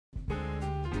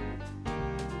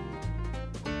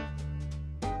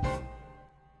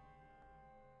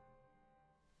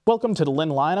Welcome to the Lynn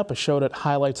Lineup, a show that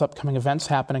highlights upcoming events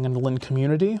happening in the Lynn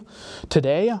community.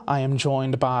 Today, I am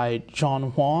joined by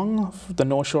John Wang, the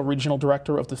North Shore Regional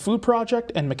Director of the Food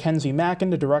Project, and Makenzie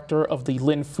Mackin, the Director of the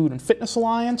Lynn Food Fitness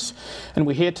Alliance. And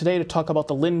we're here today to talk about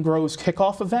the Lynn Grows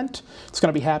Kickoff Event. It's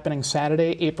going to be happening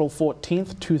Saturday, April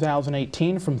 14th,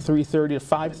 2018 from 3:30 to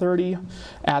 5:30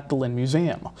 at the Lynn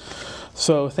Museum.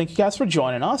 So thank you guys for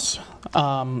joining us.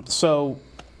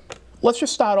 Let's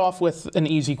just start off with an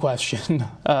easy question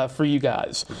for you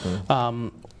guys.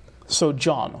 So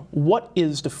John, what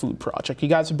is the Food Project? You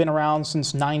guys have been around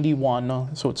since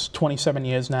 '91, so it's 27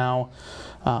 years now.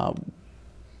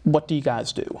 What do you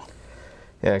guys do?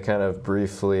 Yeah, kind of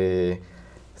briefly,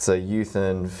 it's a youth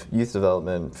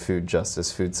development, food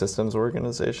justice, food systems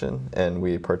organization, and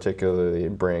we particularly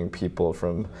bring people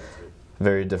from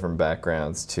very different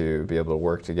backgrounds to be able to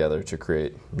work together to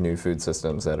create new food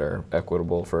systems that are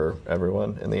equitable for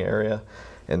everyone in the area.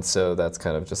 And so that's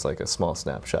kind of just like a small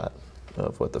snapshot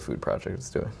of what the Food Project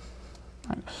is doing.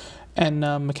 Right. And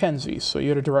Makenzie, so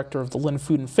you're the Director of the Lynn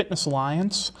Food Fitness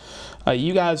Alliance.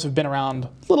 You guys have been around a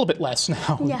little bit less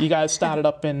now. Yeah. You guys started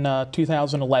up in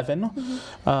 2011.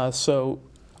 So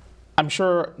I'm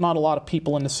sure not a lot of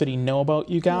people in the city know about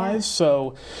you guys,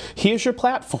 so here's your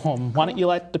platform. Why don't you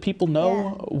let the people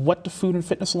know what the Food and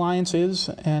Fitness Alliance is,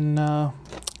 and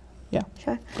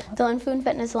Sure. The Lynn Food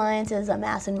Fitness Alliance is a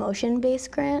Mass in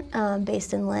Motion-based grant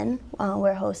based in Lynn.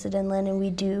 We're hosted in Lynn, and we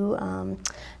do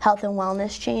health and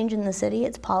wellness change in the city.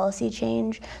 It's policy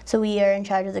change. So we are in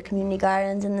charge of the community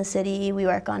gardens in the city. We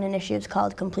work on initiatives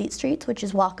called Complete Streets, which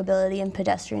is walkability and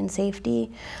pedestrian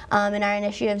safety. And our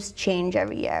initiatives change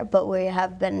every year, but we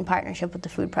have been in partnership with the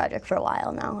Food Project for a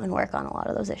while now and work on a lot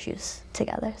of those issues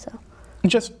together. So,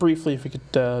 just briefly, if you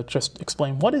could just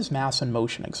explain, what is Mass in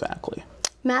Motion exactly?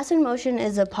 Mass in Motion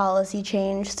is a policy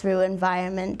change through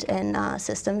environment and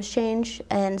systems change,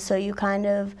 and so you kind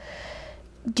of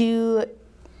do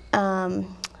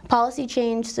policy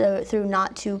change through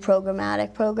not too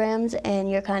programmatic programs, and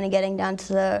you're kind of getting down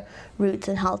to the roots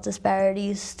and health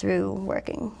disparities through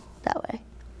working that way.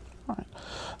 All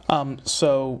right.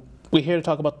 So we're here to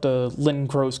talk about the Lynn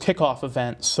Grows Kickoff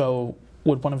Event, so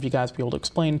would one of you guys be able to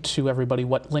explain to everybody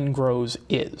what Lynn Grows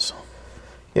is?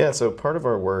 Yeah, so part of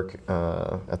our work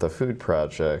at the Food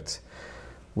Project,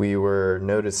 we were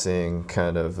noticing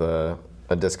kind of a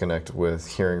disconnect with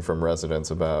hearing from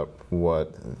residents about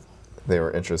what they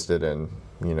were interested in,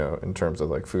 you know, in terms of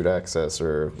like food access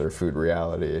or their food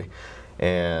reality.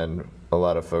 And a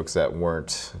lot of folks that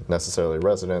weren't necessarily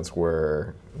residents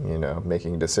were, you know,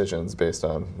 making decisions based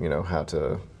on, you know, how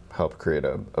to help create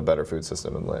a better food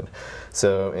system in Lynn.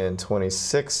 So in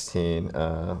 2016,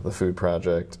 the Food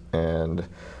Project and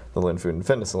the Lynn Food and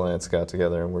Fitness Alliance got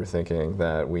together, and we're thinking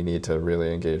that we need to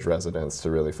really engage residents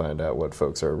to really find out what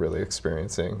folks are really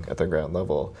experiencing at the ground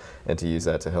level, and to use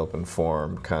that to help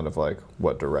inform kind of like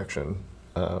what direction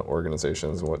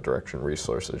organizations and what direction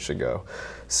resources should go.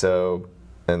 So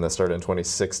in the start in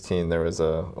 2016, there was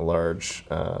a large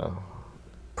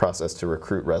process to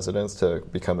recruit residents to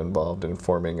become involved in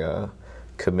forming a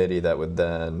committee that would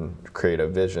then create a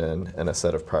vision and a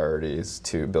set of priorities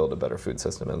to build a better food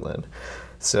system in Lynn.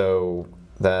 So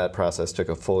that process took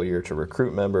a full year to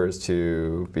recruit members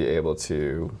to be able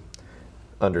to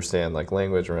understand like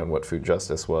language around what food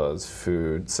justice was,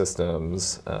 food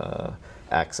systems,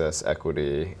 access,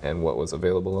 equity, and what was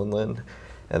available in Lynn.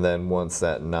 And then once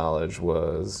that knowledge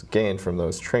was gained from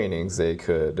those trainings, they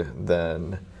could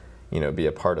then, you know, be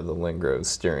a part of the Lynn Grows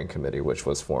Steering Committee, which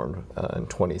was formed in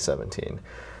 2017.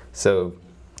 So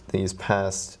these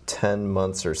past 10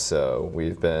 months or so,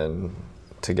 we've been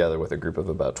together with a group of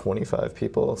about 25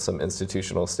 people, some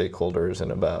institutional stakeholders,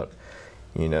 and about,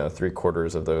 you know,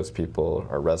 3/4 of those people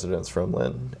are residents from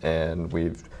Lynn, and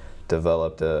we've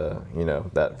developed a, you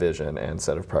know, that vision and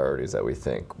set of priorities that we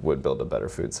think would build a better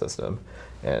food system.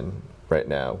 And right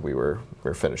now we're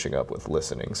finishing up with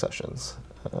listening sessions,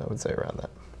 I would say, around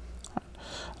that.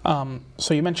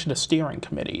 So you mentioned a steering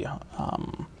committee.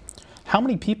 How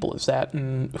many people is that,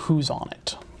 and who's on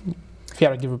it? If you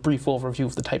had to give a brief overview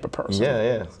of the type of person.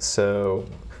 Yeah. So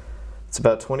it's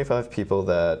about 25 people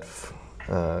that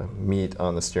meet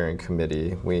on the steering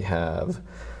committee. We have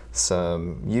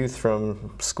some youth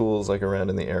from schools like around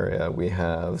in the area. We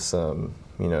have some,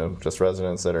 you know, just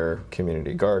residents that are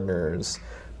community gardeners.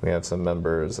 We have some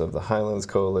members of the Highlands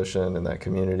Coalition in that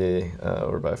community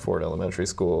over by Ford Elementary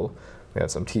School. We have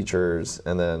some teachers,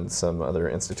 and then some other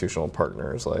institutional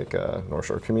partners like North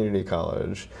Shore Community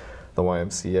College, the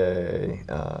YMCA,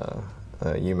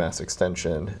 UMass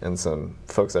Extension, and some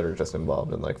folks that are just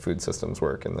involved in like food systems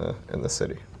work in the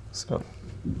city.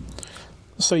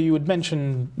 So you would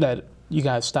mention that you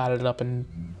guys started it up in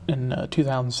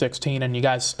 2016, and you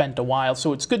guys spent a while,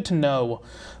 so it's good to know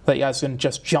that you guys didn't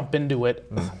just jump into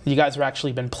it. You guys have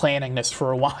actually been planning this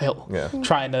for a while,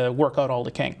 trying to work out all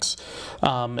the kinks.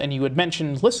 And you had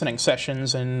mentioned listening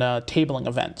sessions and tabling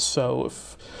events, so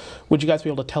would you guys be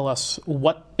able to tell us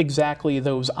what exactly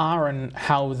those are and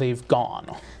how they've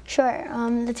gone? Sure.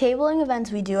 The tabling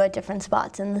events we do at different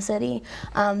spots in the city,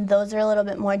 those are a little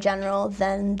bit more general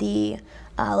than the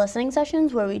listening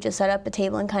sessions, where we just set up a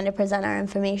table and kind of present our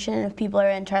information. If people are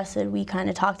interested, we kind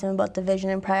of talk to them about the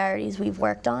vision and priorities we've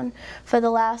worked on for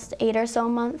the last 8 or so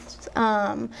months.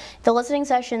 The listening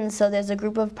sessions, so there's a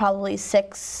group of probably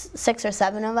six or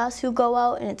seven of us who go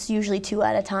out, and it's usually 2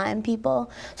 at a time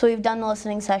people. So we've done the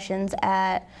listening sessions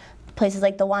at places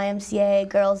like the YMCA,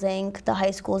 Girls Inc., the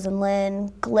high schools in Lynn,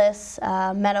 Gliss,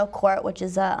 Meadow Court, which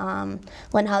is a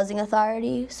Lynn Housing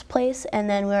Authority's place, and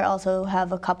then we also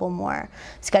have a couple more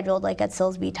scheduled, like at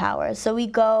Silsbee Towers. So we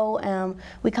go,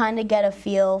 we kind of get a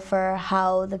feel for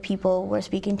how the people we're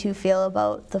speaking to feel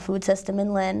about the food system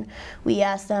in Lynn. We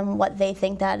ask them what they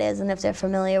think that is and if they're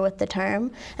familiar with the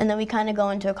term, and then we kind of go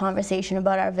into a conversation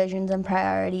about our visions and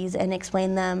priorities and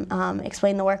explain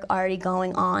the work already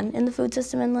going on in the food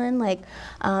system in Lynn, like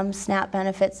SNAP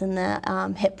benefits in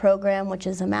the HIP program, which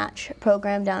is a match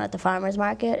program down at the farmers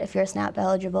market if you're SNAP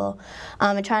eligible,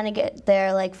 and trying to get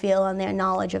their feel on their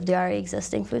knowledge of the already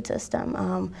existing food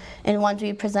system. And once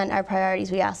we present our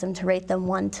priorities, we ask them to rate them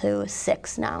 1 to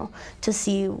 6 now, to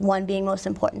see 1 being most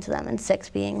important to them and 6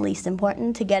 being least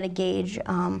important, to get a gauge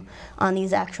on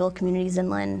these actual communities in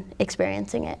Lynn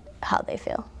experiencing it, how they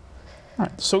feel. All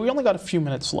right, so we only got a few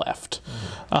minutes left.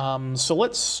 So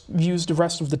let's use the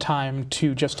rest of the time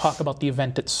to just talk about the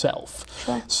event itself.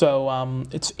 Sure. So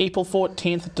it's April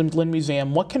 14th at the Lynn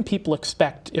Museum. What can people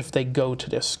expect if they go to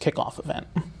this kickoff event?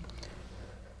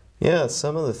 Yeah,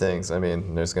 some of the things. I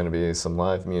mean, there's going to be some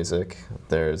live music.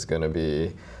 There's going to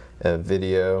be a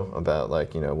video about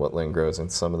what Lynn grows and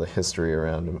some of the history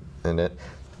around in it.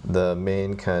 The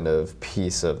main kind of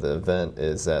piece of the event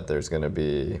is that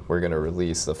we're going to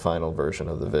release the final version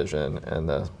of the vision and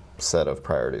the set of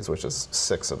priorities, which is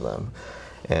 6 of them.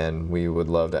 And we would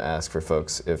love to ask for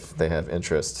folks if they have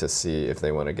interest to see if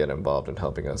they want to get involved in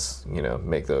helping us,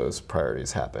 make those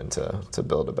priorities happen to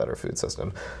build a better food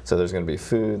system. So there's going to be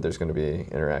food, there's going to be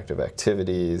interactive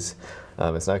activities.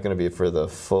 It's not going to be for the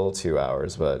full 2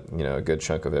 hours, but a good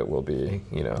chunk of it will be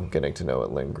getting to know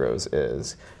what Lynn Grows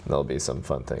is, and there'll be some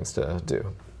fun things to do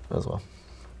as well.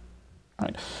 All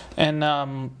right,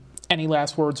 and any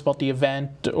last words about the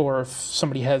event, or if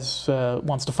somebody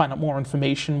wants to find out more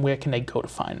information, where can they go to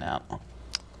find that?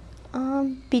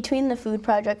 Between the Food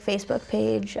Project Facebook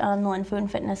page, the Lynn Food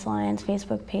Fitness Alliance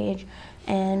Facebook page,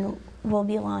 and we'll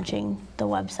be launching the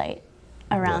website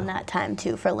around that time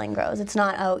too for Lynn Grows. It's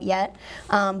not out yet,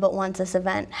 but once this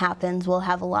event happens, we'll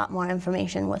have a lot more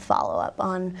information with follow-up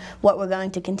on what we're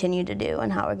going to continue to do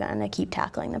and how we're going to keep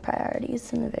tackling the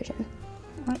priorities and the vision.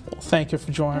 All right, well, thank you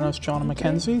for joining us, John and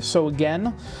Makenzie. So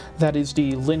again, that is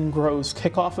the Lynn Grows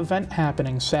Kickoff Event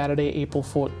happening Saturday, April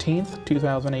 14th,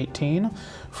 2018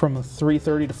 from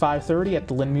 3:30 to 5:30 at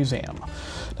the Lynn Museum.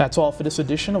 That's all for this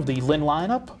edition of the Lynn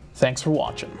Lineup. Thanks for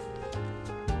watching.